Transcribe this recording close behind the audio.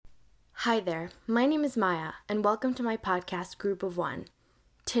Hi there, my name is Maya, and welcome to my podcast, Group of One.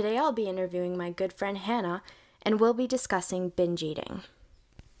 Today I'll be interviewing my good friend Hannah, and we'll be discussing binge eating.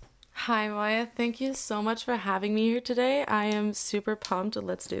 Hi, Maya. Thank you so much for having me here today. I am super pumped.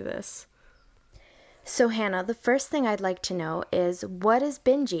 Let's do this. So Hannah, the first thing I'd like to know is, what is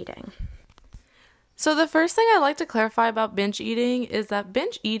binge eating? So the first thing I'd like to clarify about binge eating is that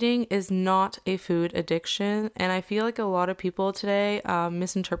binge eating is not a food addiction, and I feel like a lot of people today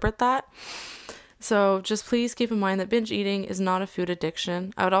misinterpret that. So just please keep in mind that binge eating is not a food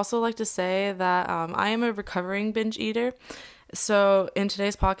addiction. I would also like to say that I am a recovering binge eater. So in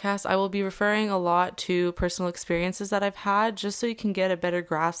today's podcast, I will be referring a lot to personal experiences that I've had just so you can get a better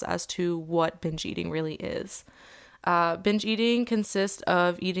grasp as to what binge eating really is. Binge eating consists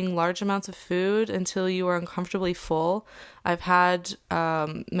of eating large amounts of food until you are uncomfortably full. I've had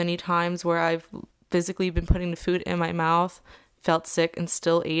many times where I've physically been putting the food in my mouth, felt sick, and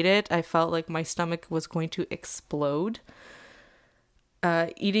still ate it. I felt like my stomach was going to explode.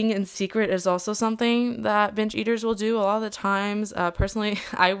 Eating in secret is also something that binge eaters will do a lot of the times. Personally,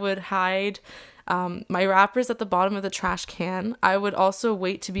 I would hide my wrappers at the bottom of the trash can. I would also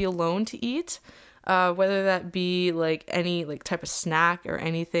wait to be alone to eat. Whether that be like any like type of snack or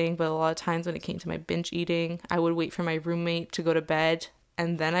anything, but a lot of times when it came to my binge eating, I would wait for my roommate to go to bed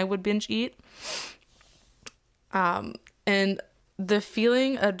and then I would binge eat. And the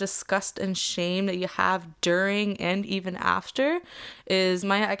feeling of disgust and shame that you have during and even after is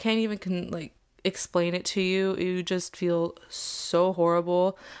I can't even explain it to you. You just feel so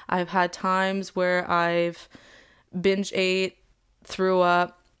horrible. I've had times where I've binge ate, threw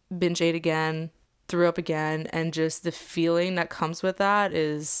up, binge ate again, threw up again, and just the feeling that comes with that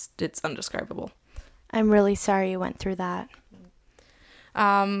it's undescribable. I'm really sorry you went through that.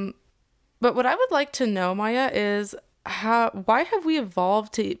 But what I would like to know, Maya, is why have we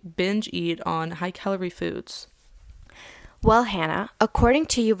evolved to binge eat on high calorie foods? Well, Hannah, according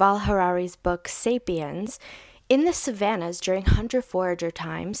to Yuval Harari's book Sapiens, in the savannas during hunter-forager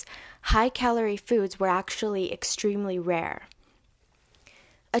times, high-calorie foods were actually extremely rare.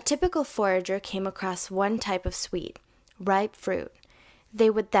 A typical forager came across one type of sweet, ripe fruit. They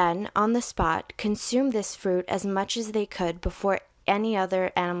would then, on the spot, consume this fruit as much as they could before any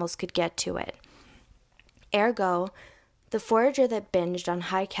other animals could get to it. Ergo, the forager that binged on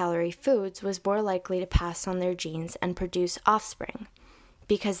high-calorie foods was more likely to pass on their genes and produce offspring,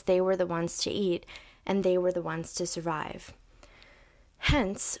 because they were the ones to eat and they were the ones to survive.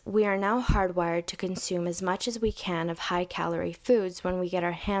 Hence, we are now hardwired to consume as much as we can of high-calorie foods when we get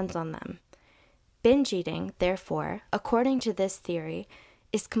our hands on them. Binge eating, therefore, according to this theory,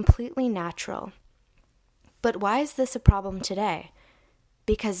 is completely natural. But why is this a problem today?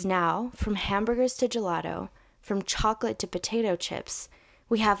 Because now, from hamburgers to gelato, from chocolate to potato chips,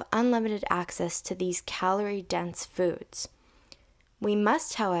 we have unlimited access to these calorie-dense foods. We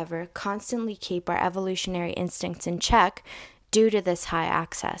must, however, constantly keep our evolutionary instincts in check due to this high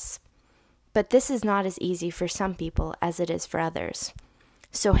access. But this is not as easy for some people as it is for others.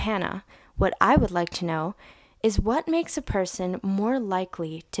 So Hannah, what I would like to know is what makes a person more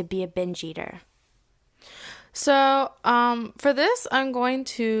likely to be a binge eater? So, for this, I'm going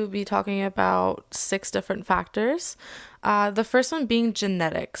to be talking about 6 different factors. The first one being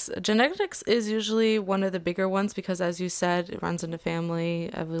genetics. Genetics is usually one of the bigger ones because, as you said, it runs in the family,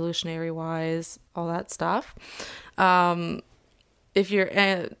 evolutionary-wise, all that stuff. If your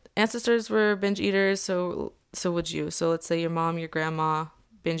ancestors were binge eaters, so would you. So let's say your mom, your grandma,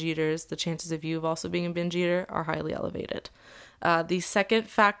 binge eaters, the chances of you of also being a binge eater are highly elevated. The second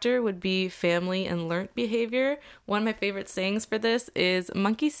factor would be family and learned behavior. One of my favorite sayings for this is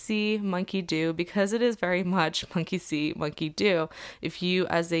monkey see, monkey do, because it is very much monkey see, monkey do. If you,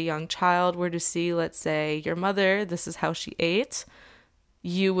 as a young child, were to see, let's say, your mother, this is how she ate,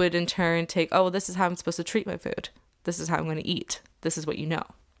 you would in turn take, oh, this is how I'm supposed to treat my food. This is how I'm going to eat. This is what you know.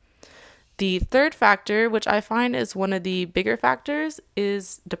 The third factor, which I find is one of the bigger factors,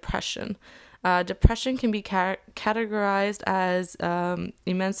 is depression. Depression can be categorized as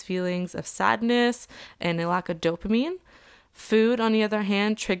immense feelings of sadness and a lack of dopamine. Food, on the other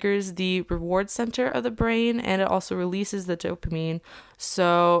hand, triggers the reward center of the brain, and it also releases the dopamine.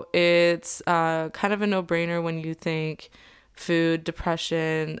 So it's kind of a no-brainer when you think food,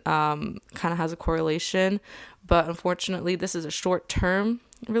 depression kind of has a correlation. But unfortunately, this is a short-term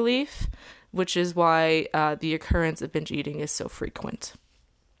relief, which is why the occurrence of binge eating is so frequent.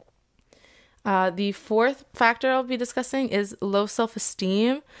 The fourth factor I'll be discussing is low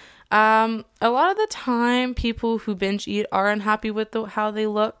self-esteem. A lot of the time, people who binge eat are unhappy with how they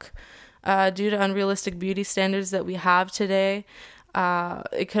look due to unrealistic beauty standards that we have today.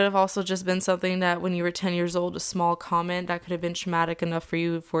 It could have also just been something that when you were 10 years old, a small comment that could have been traumatic enough for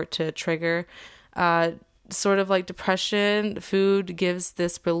you for it to trigger. Sort of like depression, food gives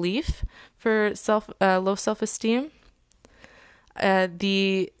this relief for low self-esteem.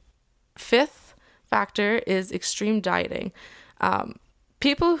 The fifth factor is extreme dieting.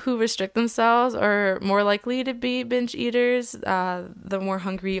 People who restrict themselves are more likely to be binge eaters. The more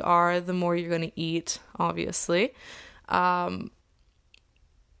hungry you are, the more you're going to eat, obviously.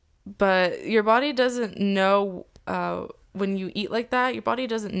 But your body doesn't know, when you eat like that, your body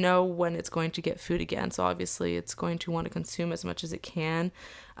doesn't know when it's going to get food again. So obviously it's going to want to consume as much as it can.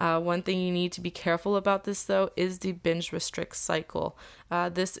 One thing you need to be careful about this, though, is the binge restrict cycle.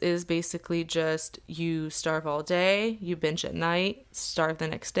 This is basically just you starve all day, you binge at night, starve the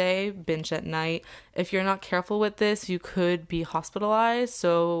next day, binge at night. If you're not careful with this, you could be hospitalized.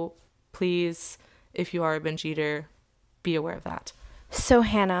 So please, if you are a binge eater, be aware of that. So,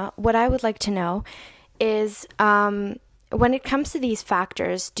 Hannah, what I would like to know is, when it comes to these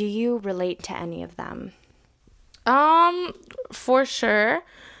factors, do you relate to any of them? For sure.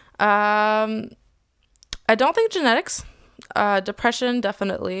 I don't think genetics. Depression,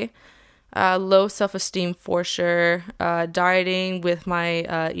 definitely. Low self-esteem, for sure. Dieting with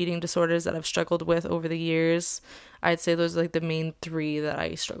my eating disorders that I've struggled with over the years. I'd say those are like the main three that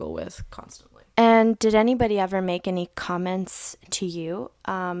I struggle with constantly. And did anybody ever make any comments to you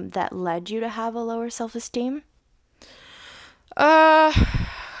that led you to have a lower self-esteem?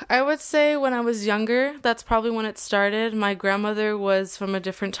 I would say when I was younger, that's probably when it started. My grandmother was from a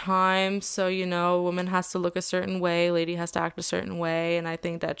different time, so, a woman has to look a certain way, lady has to act a certain way, and I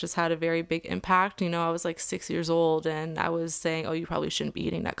think that just had a very big impact. I was like 6 years old, and I was saying, oh, you probably shouldn't be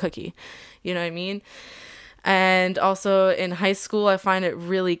eating that cookie. You know what I mean? And also in high school, I find it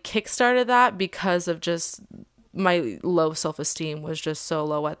really kickstarted that because of just my low self-esteem was just so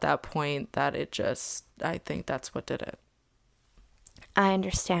low at that point that I think that's what did it. I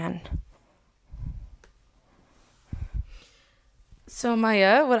understand. So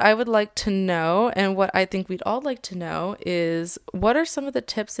Maya, what I would like to know and what I think we'd all like to know is what are some of the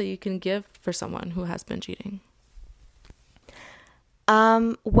tips that you can give for someone who has binge eating?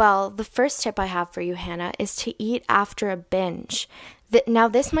 Well, the first tip I have for you, Hannah, is to eat after a binge. Now,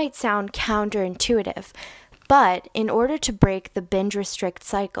 this might sound counterintuitive, but in order to break the binge restrict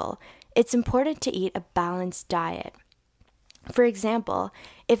cycle, it's important to eat a balanced diet. For example,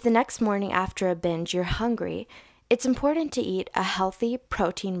 if the next morning after a binge you're hungry, it's important to eat a healthy,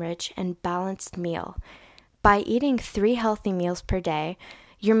 protein-rich, and balanced meal. By eating 3 healthy meals per day,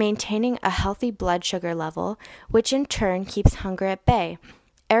 you're maintaining a healthy blood sugar level, which in turn keeps hunger at bay.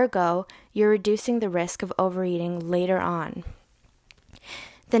 Ergo, you're reducing the risk of overeating later on.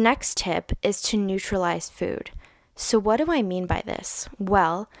 The next tip is to neutralize food. So what do I mean by this?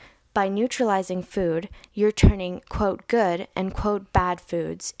 Well, by neutralizing food, you're turning, quote, good and, quote, bad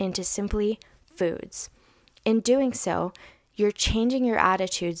foods into simply foods. In doing so, you're changing your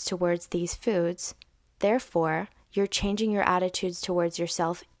attitudes towards these foods. Therefore, you're changing your attitudes towards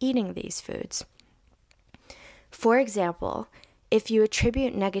yourself eating these foods. For example, if you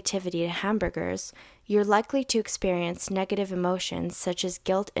attribute negativity to hamburgers, you're likely to experience negative emotions such as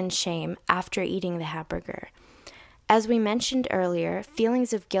guilt and shame after eating the hamburger. As we mentioned earlier,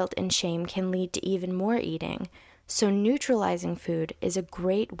 feelings of guilt and shame can lead to even more eating, so neutralizing food is a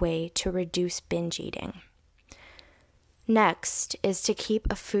great way to reduce binge eating. Next is to keep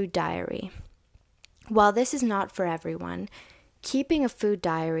a food diary. While this is not for everyone, keeping a food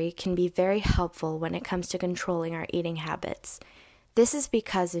diary can be very helpful when it comes to controlling our eating habits. This is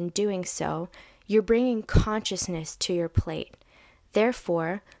because in doing so, you're bringing consciousness to your plate,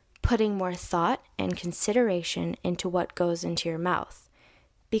 therefore putting more thought and consideration into what goes into your mouth.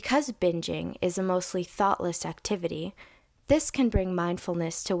 Because binging is a mostly thoughtless activity, this can bring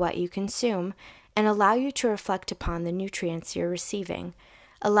mindfulness to what you consume and allow you to reflect upon the nutrients you're receiving,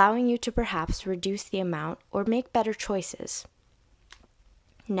 allowing you to perhaps reduce the amount or make better choices.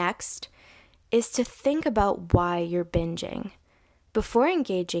 Next is to think about why you're binging. Before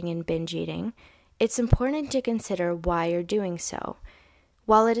engaging in binge eating, it's important to consider why you're doing so.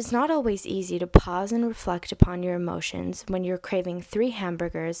 While it is not always easy to pause and reflect upon your emotions when you're craving 3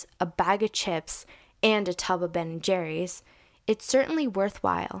 hamburgers, a bag of chips, and a tub of Ben & Jerry's, it's certainly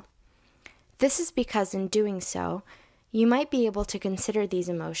worthwhile. This is because in doing so, you might be able to consider these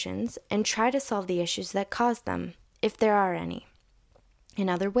emotions and try to solve the issues that cause them, if there are any, in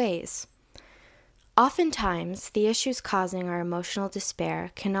other ways. Oftentimes, the issues causing our emotional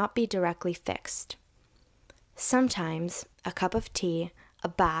despair cannot be directly fixed. Sometimes, a cup of tea, a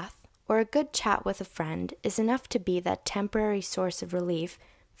bath, or a good chat with a friend is enough to be that temporary source of relief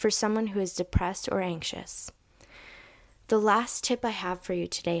for someone who is depressed or anxious. The last tip I have for you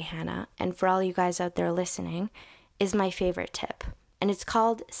today, Hannah, and for all you guys out there listening, is my favorite tip, and it's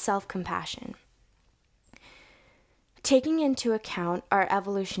called self-compassion. Taking into account our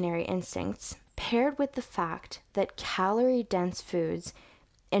evolutionary instincts, paired with the fact that calorie-dense foods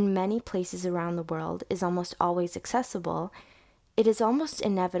in many places around the world is almost always accessible, it is almost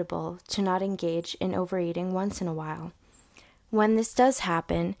inevitable to not engage in overeating once in a while. When this does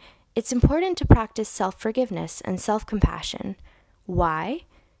happen, it's important to practice self-forgiveness and self-compassion. Why?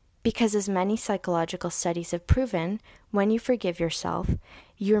 Because as many psychological studies have proven, when you forgive yourself,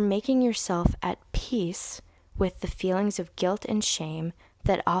 you're making yourself at peace with the feelings of guilt and shame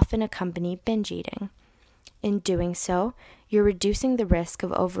that often accompany binge eating. In doing so, you're reducing the risk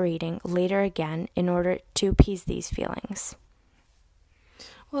of overeating later again in order to appease these feelings.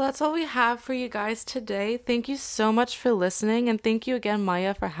 Well, that's all we have for you guys today. Thank you so much for listening, and thank you again,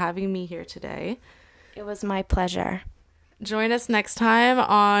 Maya, for having me here today. It was my pleasure. Join us next time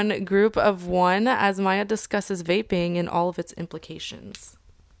on Group of One as Maya discusses vaping and all of its implications.